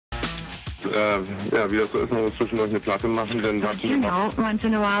ja, wie das so ist, man muss zwischendurch eine Platte machen, dann warten wir noch once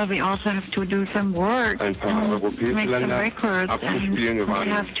in a while we also have to do some work ein paar europäische Länder abzuspielen. Wir waren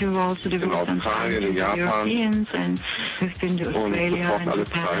in Australien, in Japan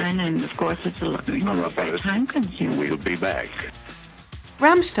und das braucht alles Zeit. We'll be back.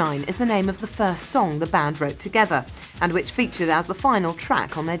 Rammstein is the name of the first song the band wrote together, and which featured as the final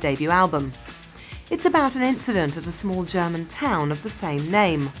track on their debut album. It's about an incident at a small German town of the same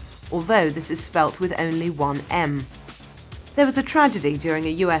name, although this is spelt with only one M. There was a tragedy during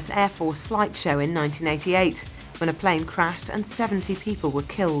a US Air Force flight show in 1988, when a plane crashed and 70 people were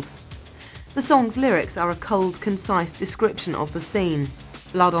killed. The song's lyrics are a cold, concise description of the scene.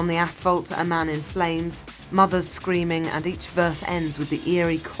 Blood on the asphalt, a man in flames, mothers screaming, and each verse ends with the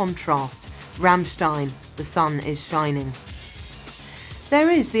eerie contrast, Rammstein, the sun is shining. There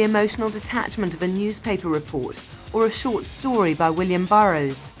is the emotional detachment of a newspaper report or a short story by William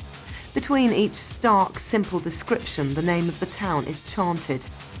Burroughs. Between each stark, simple description, the name of the town is chanted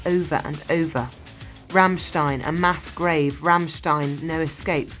over and over. Rammstein, a mass grave, Rammstein, no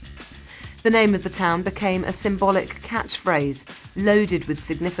escape. The name of the town became a symbolic catchphrase, loaded with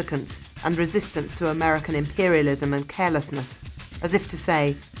significance and resistance to American imperialism and carelessness, as if to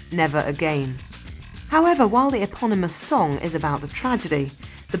say, never again. However, while the eponymous song is about the tragedy,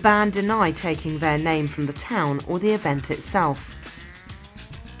 the band deny taking their name from the town or the event itself.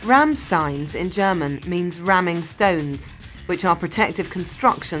 Rammsteins in German means ramming stones, which are protective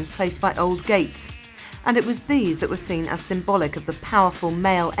constructions placed by old gates, and it was these that were seen as symbolic of the powerful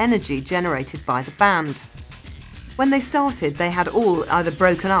male energy generated by the band. When they started, they had all either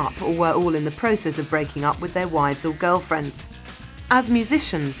broken up or were all in the process of breaking up with their wives or girlfriends. As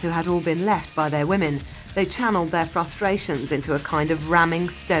musicians who had all been left by their women, they channeled their frustrations into a kind of ramming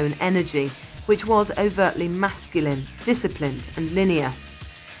stone energy, which was overtly masculine, disciplined and linear.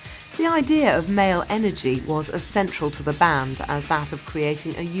 The idea of male energy was as central to the band as that of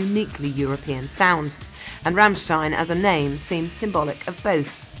creating a uniquely European sound, and Rammstein as a name seemed symbolic of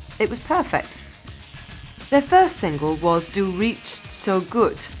both. It was perfect. Their first single was Du riechst so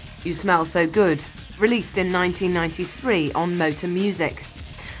gut, You Smell So Good, released in 1993 on Motor Music.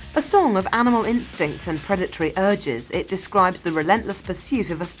 A song of animal instinct and predatory urges, it describes the relentless pursuit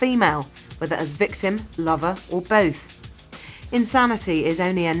of a female, whether as victim, lover or both. Insanity is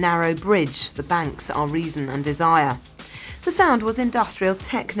only a narrow bridge, the banks are reason and desire. The sound was industrial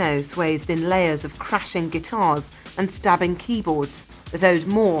techno swathed in layers of crashing guitars and stabbing keyboards that owed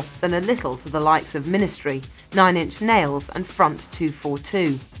more than a little to the likes of Ministry, 9 Inch Nails and Front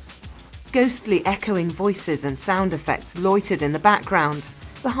 242. Ghostly echoing voices and sound effects loitered in the background,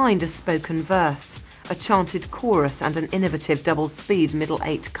 behind a spoken verse, a chanted chorus and an innovative double-speed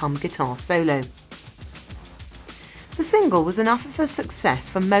middle-eight guitar solo. The single was enough of a success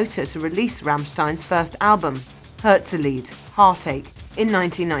for Motor to release Rammstein's first album, Herzlied, Heartache, in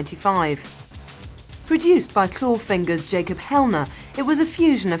 1995. Produced by Clawfinger's Jacob Hellner, it was a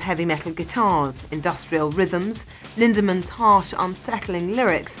fusion of heavy metal guitars, industrial rhythms, Lindemann's harsh, unsettling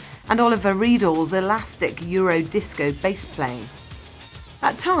lyrics, and Oliver Riedl's elastic Euro-disco bass playing.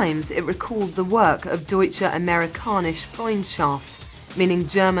 At times, it recalled the work of Deutsche Amerikanische Freundschaft, meaning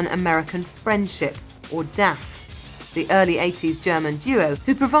German-American friendship, or DAF, the early 80s German duo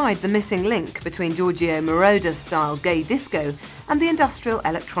who provide the missing link between Giorgio Moroder-style gay disco and the industrial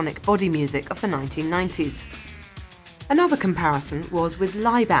electronic body music of the 1990s. Another comparison was with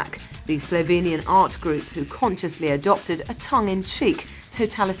Laibach, the Slovenian art group who consciously adopted a tongue-in-cheek,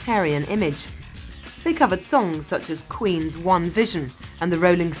 totalitarian image. They covered songs such as Queen's One Vision and the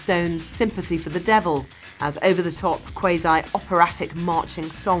Rolling Stones' Sympathy for the Devil as over-the-top, quasi-operatic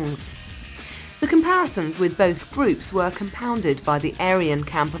marching songs. The comparisons with both groups were compounded by the Aryan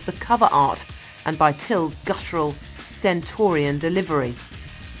camp of the cover art and by Till's guttural, stentorian delivery.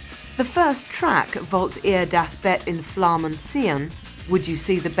 The first track, Wollt ihr das Bett in Flammen sehen, Would You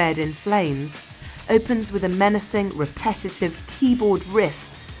See the Bed in Flames, opens with a menacing, repetitive keyboard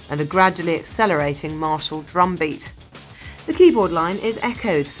riff and a gradually accelerating martial drum beat. The keyboard line is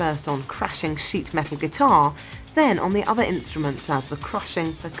echoed first on crashing sheet metal guitar, then on the other instruments as the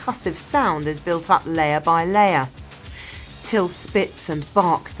crushing, percussive sound is built up layer by layer. Till spits and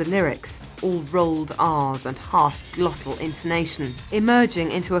barks the lyrics, all rolled R's and harsh glottal intonation,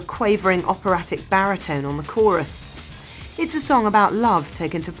 emerging into a quavering operatic baritone on the chorus. It's a song about love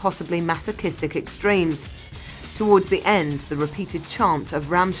taken to possibly masochistic extremes. Towards the end, the repeated chant of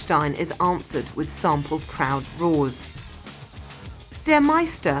Rammstein is answered with sampled crowd roars. Der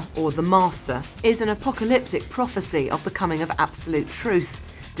Meister, or the Master, is an apocalyptic prophecy of the coming of absolute truth,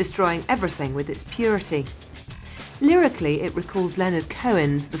 destroying everything with its purity. Lyrically, it recalls Leonard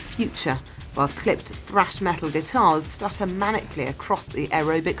Cohen's The Future, while clipped thrash metal guitars stutter manically across the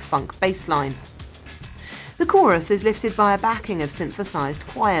aerobic funk bass line. The chorus is lifted by a backing of synthesized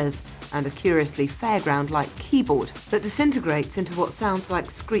choirs and a curiously fairground-like keyboard that disintegrates into what sounds like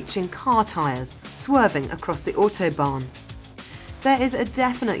screeching car tyres swerving across the autobahn. There is a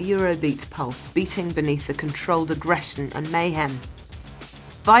definite Eurobeat pulse beating beneath the controlled aggression and mayhem.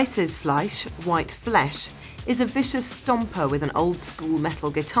 Weisses Fleisch, White Flesh, is a vicious stomper with an old-school metal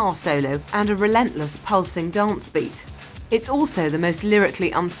guitar solo and a relentless pulsing dance beat. It's also the most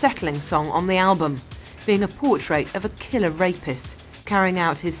lyrically unsettling song on the album, being a portrait of a killer rapist carrying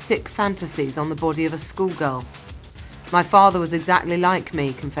out his sick fantasies on the body of a schoolgirl. "My father was exactly like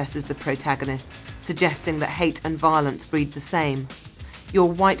me," confesses the protagonist, suggesting that hate and violence breed the same.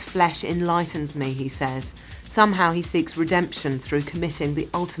 "Your white flesh enlightens me," he says. Somehow he seeks redemption through committing the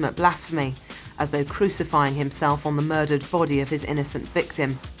ultimate blasphemy, as though crucifying himself on the murdered body of his innocent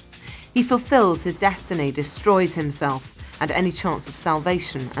victim. He fulfills his destiny, destroys himself and any chance of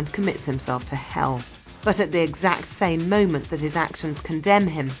salvation, and commits himself to hell. But at the exact same moment that his actions condemn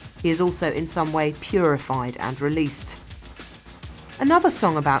him, he is also in some way purified and released. Another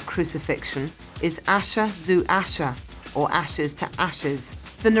song about crucifixion is Asher zu Asher, or Ashes to Ashes,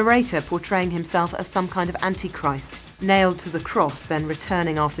 the narrator portraying himself as some kind of antichrist, nailed to the cross, then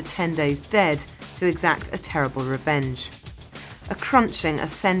returning after 10 days dead to exact a terrible revenge. A crunching,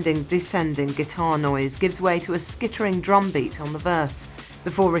 ascending, descending guitar noise gives way to a skittering drum beat on the verse,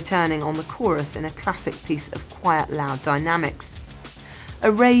 before returning on the chorus in a classic piece of quiet, loud dynamics.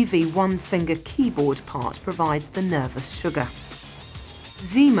 A ravey one-finger keyboard part provides the nervous sugar.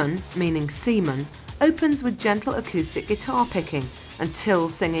 Zeman, meaning seaman, opens with gentle acoustic guitar picking and Till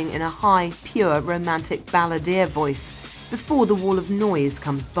singing in a high, pure, romantic balladeer voice before the wall of noise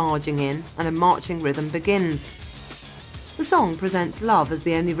comes barging in and a marching rhythm begins. The song presents love as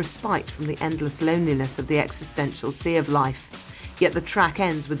the only respite from the endless loneliness of the existential sea of life, yet the track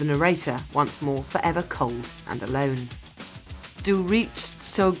ends with the narrator, once more forever cold and alone. Du riechst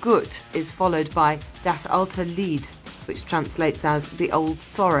so gut is followed by Das alte Lied, which translates as The Old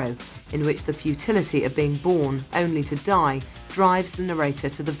Sorrow, in which the futility of being born only to die drives the narrator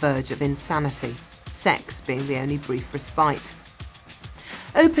to the verge of insanity, sex being the only brief respite.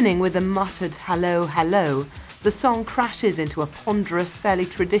 Opening with a muttered hello, hello, the song crashes into a ponderous, fairly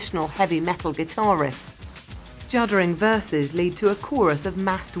traditional heavy metal guitar riff. Juddering verses lead to a chorus of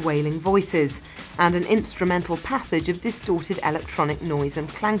massed wailing voices and an instrumental passage of distorted electronic noise and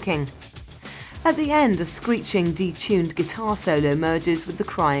clanking. At the end, a screeching, detuned guitar solo merges with the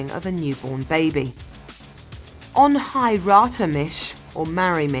crying of a newborn baby. On Heirate mich, or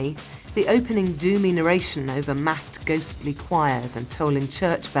Marry Me, the opening doomy narration over massed ghostly choirs and tolling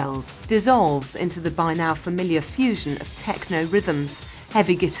church bells dissolves into the by now familiar fusion of techno rhythms,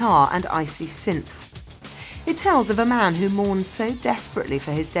 heavy guitar and icy synth. It tells of a man who mourns so desperately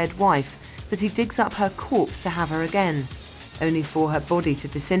for his dead wife that he digs up her corpse to have her again, only for her body to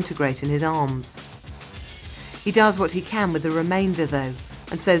disintegrate in his arms. He does what he can with the remainder though,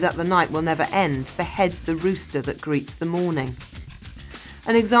 and so that the night will never end, beheads the rooster that greets the morning.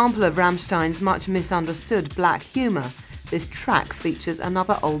 An example of Rammstein's much misunderstood black humour, this track features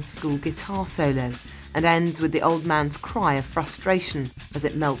another old-school guitar solo and ends with the old man's cry of frustration as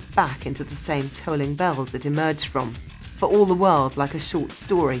it melts back into the same tolling bells it emerged from, for all the world like a short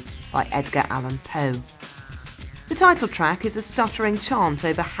story by Edgar Allan Poe. The title track is a stuttering chant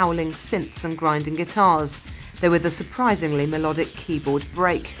over howling synths and grinding guitars, though with a surprisingly melodic keyboard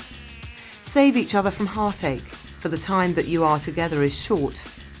break. Save each other from heartache, for the time that you are together is short,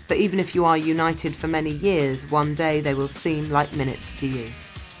 but even if you are united for many years, one day they will seem like minutes to you.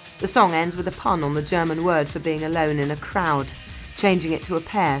 The song ends with a pun on the German word for being alone in a crowd, changing it to a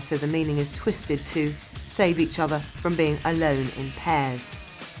pair so the meaning is twisted to save each other from being alone in pairs.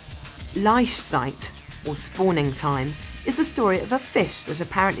 Laichzeit, or spawning time, is the story of a fish that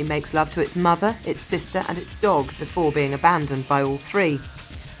apparently makes love to its mother, its sister and its dog before being abandoned by all three.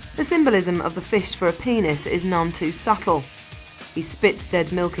 The symbolism of the fish for a penis is none too subtle. He spits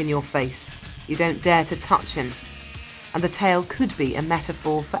dead milk in your face. You don't dare to touch him. And the tale could be a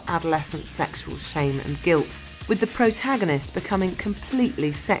metaphor for adolescent sexual shame and guilt, with the protagonist becoming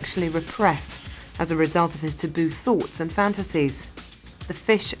completely sexually repressed as a result of his taboo thoughts and fantasies. The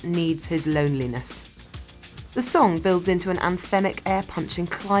fish needs his loneliness. The song builds into an anthemic, air-punching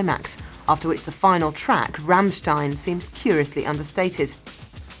climax, after which the final track, Rammstein, seems curiously understated.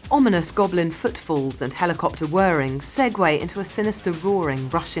 Ominous goblin footfalls and helicopter whirring segue into a sinister roaring,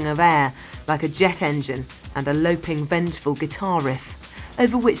 rushing of air, like a jet engine, and a loping, vengeful guitar riff,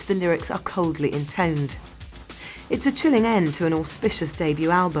 over which the lyrics are coldly intoned. It's a chilling end to an auspicious debut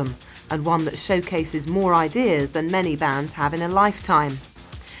album, and one that showcases more ideas than many bands have in a lifetime.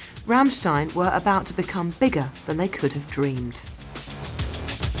 Rammstein were about to become bigger than they could have dreamed.